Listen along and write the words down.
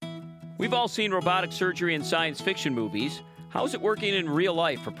We've all seen robotic surgery in science fiction movies. How's it working in real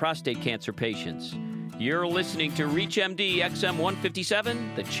life for prostate cancer patients? You're listening to ReachMD XM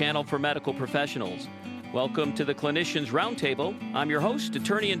 157, the channel for medical professionals. Welcome to the Clinicians Roundtable. I'm your host,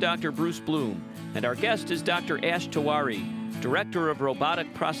 attorney and Dr. Bruce Bloom, and our guest is Dr. Ash Tewari, Director of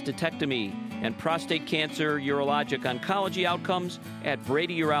Robotic Prostatectomy and Prostate Cancer Urologic Oncology Outcomes at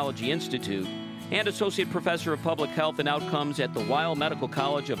Brady Urology Institute, and Associate Professor of Public Health and Outcomes at the Weill Medical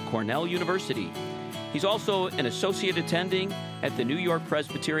College of Cornell University. He's also an associate attending at the New York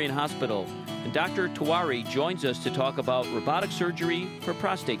Presbyterian Hospital. And Dr. Tewari joins us to talk about robotic surgery for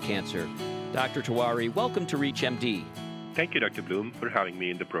prostate cancer. Dr. Tewari, welcome to ReachMD. Thank you, Dr. Bloom, for having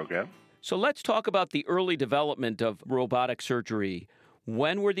me in the program. So let's talk about the early development of robotic surgery.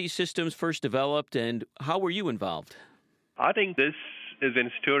 When were these systems first developed, and how were you involved? I think this is a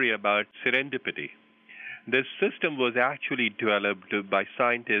story about serendipity. This system was actually developed by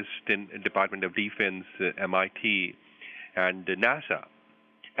scientists in the Department of Defense, MIT, and NASA.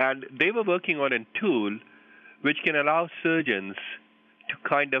 And they were working on a tool which can allow surgeons to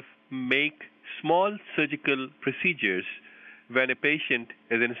kind of make small surgical procedures when a patient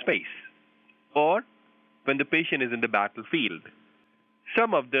is in space or when the patient is in the battlefield.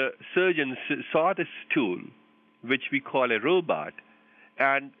 Some of the surgeons saw this tool, which we call a robot,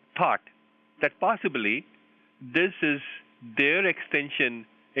 and thought that possibly this is their extension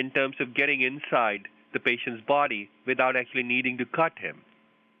in terms of getting inside the patient's body without actually needing to cut him.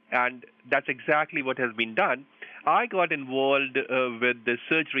 And that's exactly what has been done. I got involved with the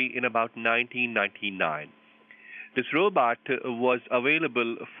surgery in about 1999. This robot was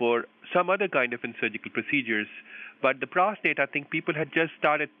available for some other kind of surgical procedures, but the prostate, I think people had just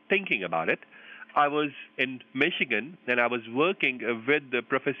started thinking about it. I was in Michigan, and I was working with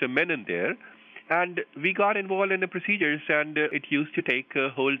Professor Menon there, and we got involved in the procedures, and it used to take a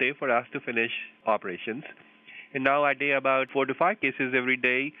whole day for us to finish operations. And now I do about 4 to 5 cases every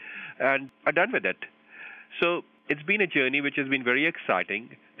day, and I'm done with it. So it's been a journey which has been very exciting.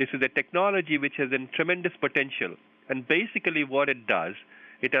 This is a technology which has a tremendous potential, and basically what it does,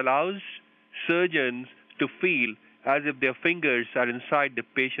 it allows surgeons to feel as if their fingers are inside the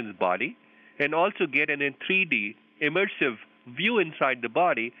patient's body, and also get a 3D immersive view inside the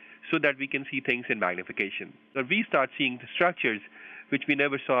body so that we can see things in magnification. So we start seeing the structures which we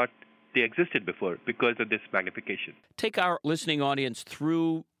never thought they existed before because of this magnification. Take our listening audience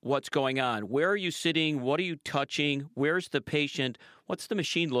through what's going on. Where are you sitting? What are you touching? Where's the patient? What's the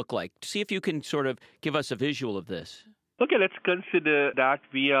machine look like? See if you can sort of give us a visual of this. Okay, let's consider that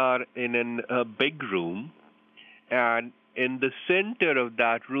we are in a big room, and in the center of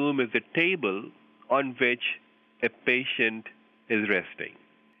that room is a table on which a patient is resting.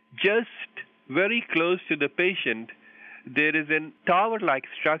 Just very close to the patient, there is a tower-like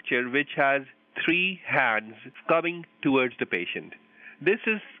structure which has 3 hands coming towards the patient. This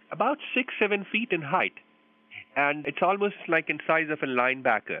is about 6-7 feet in height, and it's almost like in size of a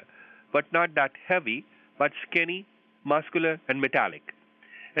linebacker, but not that heavy, but skinny, muscular, and metallic.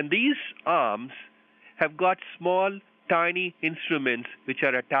 And these arms have got small, tiny instruments which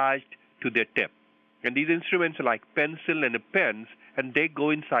are attached to their tip. And these instruments are like pencil and pens, and they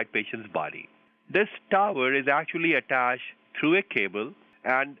go inside patient's body. This tower is actually attached through a cable,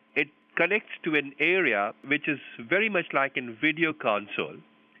 and it connects to an area which is very much like a video console,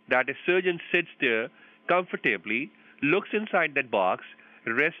 that a surgeon sits there comfortably, looks inside that box,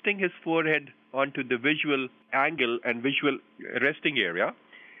 resting his forehead onto the visual angle and visual resting area,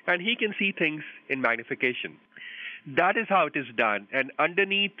 and he can see things in magnification. That is how it is done. And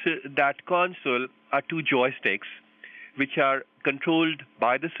underneath that console are 2 joysticks, which are controlled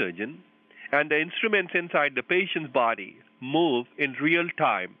by the surgeon. And the instruments inside the patient's body move in real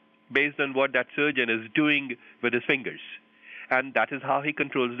time based on what that surgeon is doing with his fingers. And that is how he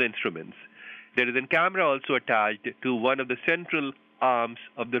controls the instruments. There is a camera also attached to one of the central arms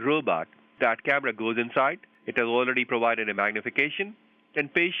of the robot. That camera goes inside. It has already provided a magnification.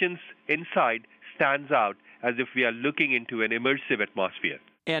 And patients inside stands out as if we are looking into an immersive atmosphere.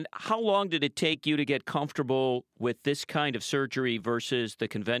 And how long did it take you to get comfortable with this kind of surgery versus the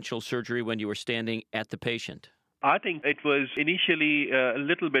conventional surgery when you were standing at the patient? I think it was initially a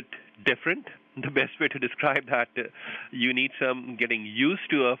little bit different. The best way to describe that, you need some getting used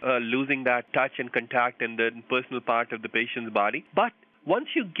to losing that touch and contact in the personal part of the patient's body. But once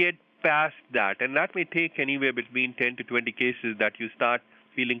you get past that, and that may take anywhere between 10 to 20 cases that you start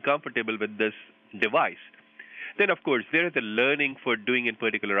feeling comfortable with this device, then, of course, there is a learning for doing a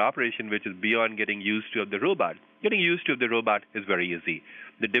particular operation which is beyond getting used to of the robot. Getting used to the robot is very easy.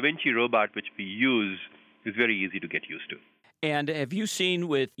 The Da Vinci robot which we use is very easy to get used to. And have you seen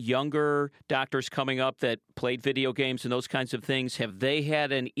with younger doctors coming up that played video games and those kinds of things, have they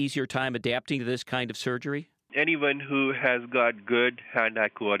had an easier time adapting to this kind of surgery? Anyone who has got good hand-eye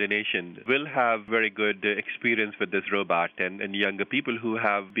coordination will have very good experience with this robot. And younger people who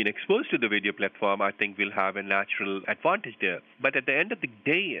have been exposed to the video platform, I think, will have a natural advantage there. But at the end of the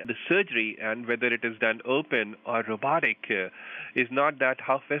day, the surgery, and whether it is done open or robotic, is not that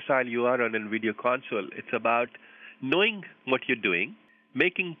how facile you are on a video console. It's about knowing what you're doing,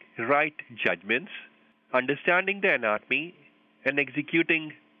 making right judgments, understanding the anatomy, and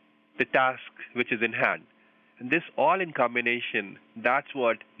executing the task which is in hand. And this all in combination, that's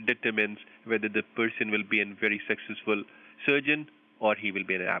what determines whether the person will be a very successful surgeon or he will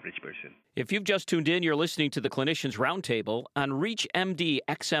be an average person. If you've just tuned in, you're listening to the Clinicians Roundtable on ReachMD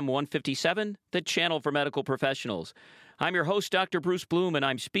XM 157, the channel for medical professionals. I'm your host, Dr. Bruce Bloom, and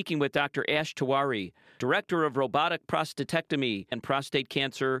I'm speaking with Dr. Ash Tewari, Director of Robotic Prostatectomy and Prostate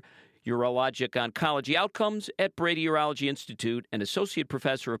Cancer Urologic Oncology Outcomes at Brady Urology Institute and Associate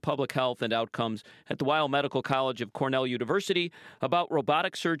Professor of Public Health and Outcomes at the Weill Medical College of Cornell University, about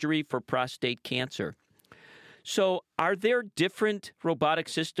robotic surgery for prostate cancer. So are there different robotic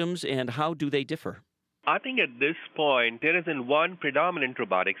systems, and how do they differ? I think at this point, there isn't one predominant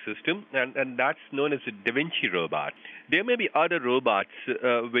robotic system, and that's known as the Da Vinci robot. There may be other robots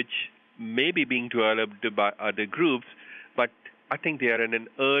which may be being developed by other groups, but I think they are in an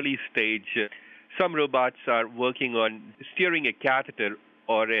early stage. Some robots are working on steering a catheter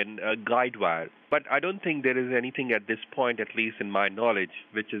or a guide wire. But I don't think there is anything at this point, at least in my knowledge,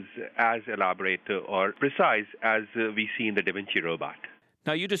 which is as elaborate or precise as we see in the Da Vinci robot.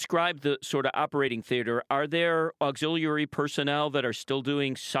 Now, you described the sort of operating theater. Are there auxiliary personnel that are still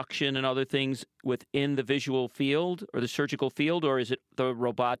doing suction and other things within the visual field or the surgical field, or is it the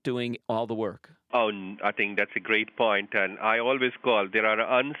robot doing all the work? Oh, I think that's a great point, and I always call there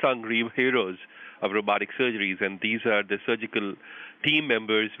are unsung heroes of robotic surgeries, and these are the surgical team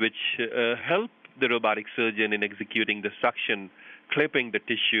members which help the robotic surgeon in executing the suction, clipping the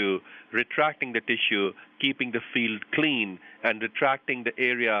tissue, retracting the tissue, keeping the field clean, and retracting the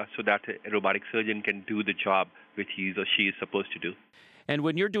area so that a robotic surgeon can do the job which he or she is supposed to do. And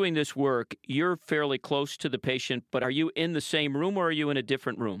when you're doing this work, you're fairly close to the patient, but are you in the same room or are you in a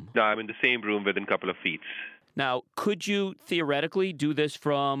different room? No, I'm in the same room within a couple of feet. Now, could you theoretically do this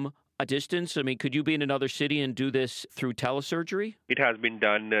from a distance? I mean, could you be in another city and do this through telesurgery? It has been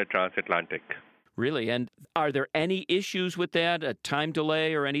done transatlantic. Really? And are there any issues with that, a time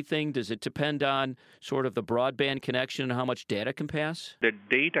delay or anything? Does it depend on sort of the broadband connection and how much data can pass? The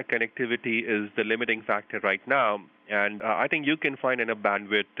data connectivity is the limiting factor right now, and I think you can find enough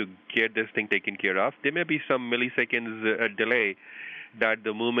bandwidth to get this thing taken care of. There may be some milliseconds delay that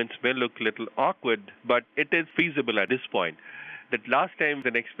the movements may look a little awkward, but it is feasible at this point. The last time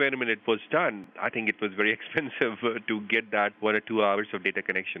an experiment it was done, I think it was very expensive to get that 1 or 2 hours of data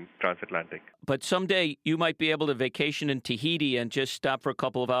connection transatlantic. But someday you might be able to vacation in Tahiti and just stop for a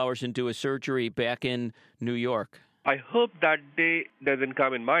couple of hours and do a surgery back in New York. I hope that day doesn't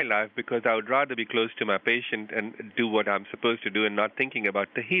come in my life because I would rather be close to my patient and do what I'm supposed to do and not thinking about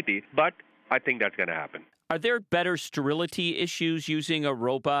Tahiti. But I think that's going to happen. Are there better sterility issues using a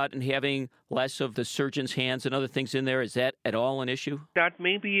robot and having less of the surgeon's hands and other things in there? Is that at all an issue? That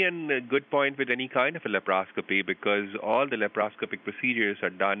may be a good point with any kind of a laparoscopy because all the laparoscopic procedures are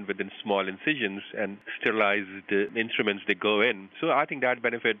done within small incisions and sterilized instruments they go in. So I think that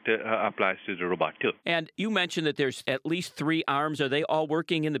benefit applies to the robot too. And you mentioned that there's at least 3 arms. Are they all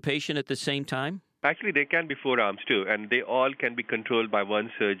working in the patient at the same time? Actually, there can be 4 arms too, and they all can be controlled by one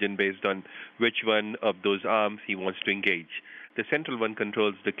surgeon based on which one of those arms he wants to engage. The central one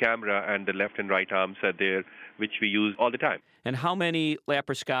controls the camera, and the left and right arms are there, which we use all the time. And how many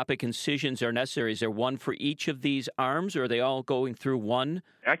laparoscopic incisions are necessary? Is there one for each of these arms, or are they all going through one?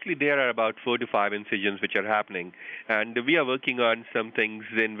 Actually, there are about 4 to 5 incisions which are happening. And we are working on some things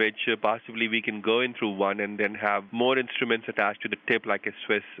in which possibly we can go in through one and then have more instruments attached to the tip like a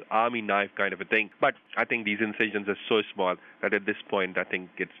Swiss Army knife kind of a thing. But I think these incisions are so small that at this point, I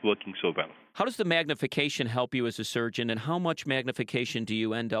think it's working so well. How does the magnification help you as a surgeon, and how much magnification do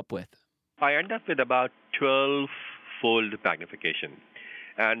you end up with? I end up with about 12-fold magnification.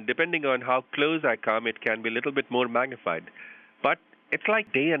 And depending on how close I come, it can be a little bit more magnified. But it's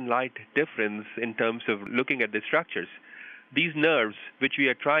like day and night difference in terms of looking at the structures. These nerves, which we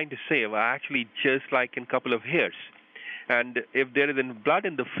are trying to save, are actually just like in a couple of hairs. And if there is blood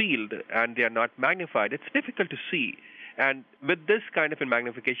in the field and they are not magnified, it's difficult to see. And with this kind of a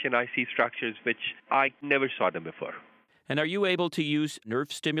magnification, I see structures which I never saw them before. And are you able to use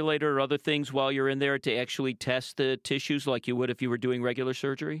nerve stimulator or other things while you're in there to actually test the tissues like you would if you were doing regular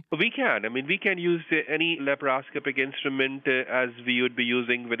surgery? We can. We can use any laparoscopic instrument as we would be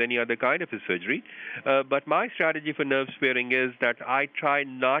using with any other kind of a surgery. But my strategy for nerve sparing is that I try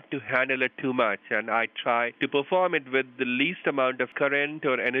not to handle it too much, and I try to perform it with the least amount of current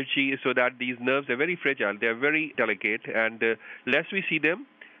or energy so that these nerves are very fragile. They're very delicate, and less we see them,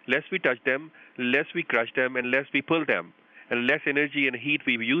 less we touch them, less we crush them, and less we pull them, and less energy and heat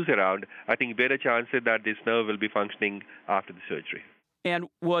we use around, I think better chances that this nerve will be functioning after the surgery. And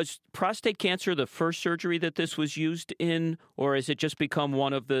was prostate cancer the first surgery that this was used in, or has it just become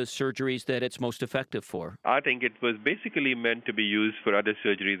one of the surgeries that it's most effective for? I think it was basically meant to be used for other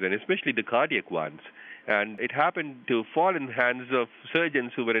surgeries, and especially the cardiac ones. And it happened to fall in the hands of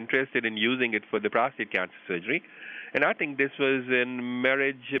surgeons who were interested in using it for the prostate cancer surgery. And I think this was a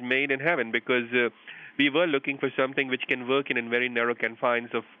marriage made in heaven, because we were looking for something which can work in very narrow confines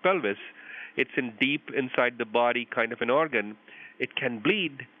of pelvis. It's in deep inside the body kind of an organ. It can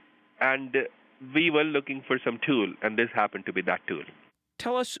bleed, and we were looking for some tool, and this happened to be that tool.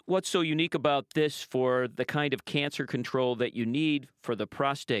 Tell us what's so unique about this for the kind of cancer control that you need for the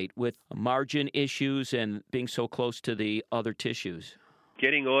prostate with margin issues and being so close to the other tissues.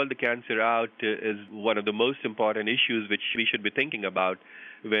 Getting all the cancer out is one of the most important issues which we should be thinking about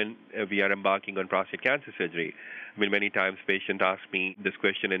when we are embarking on prostate cancer surgery. Many times patients ask me this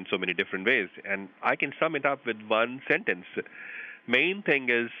question in so many different ways, and I can sum it up with one sentence. Main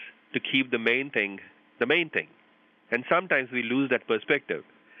thing is to keep the main thing the main thing. And sometimes we lose that perspective.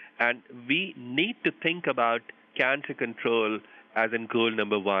 And we need to think about cancer control as in goal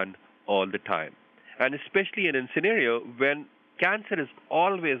number one all the time. And especially in a scenario when cancer is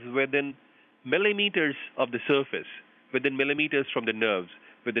always within millimeters of the surface, within millimeters from the nerves,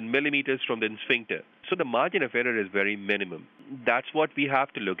 within millimeters from the sphincter. So the margin of error is very minimum. That's what we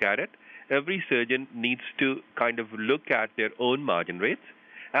have to look at it. Every surgeon needs to kind of look at their own margin rates,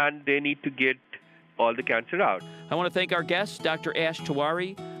 and they need to get all the cancer out. I want to thank our guest, Dr. Ash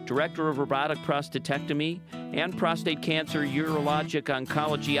Tewari, Director of Robotic Prostatectomy and Prostate Cancer Urologic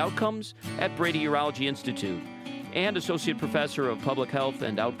Oncology Outcomes at Brady Urology Institute, and Associate Professor of Public Health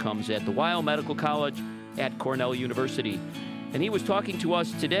and Outcomes at the Weill Medical College at Cornell University. And he was talking to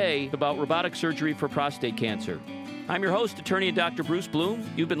us today about robotic surgery for prostate cancer. I'm your host, attorney and Dr. Bruce Bloom.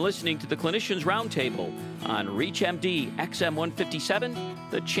 You've been listening to the Clinicians Roundtable on ReachMD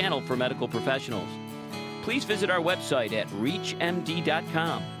XM157, the channel for medical professionals. Please visit our website at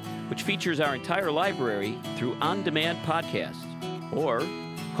reachmd.com, which features our entire library through on-demand podcasts. Or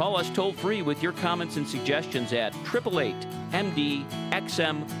call us toll-free with your comments and suggestions at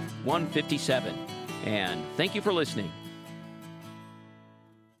 888-MD-XM157. And thank you for listening.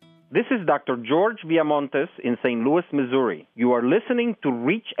 This is Dr. George Villamontes in St. Louis, Missouri. You are listening to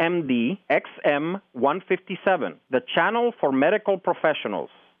ReachMD XM157, the channel for medical professionals.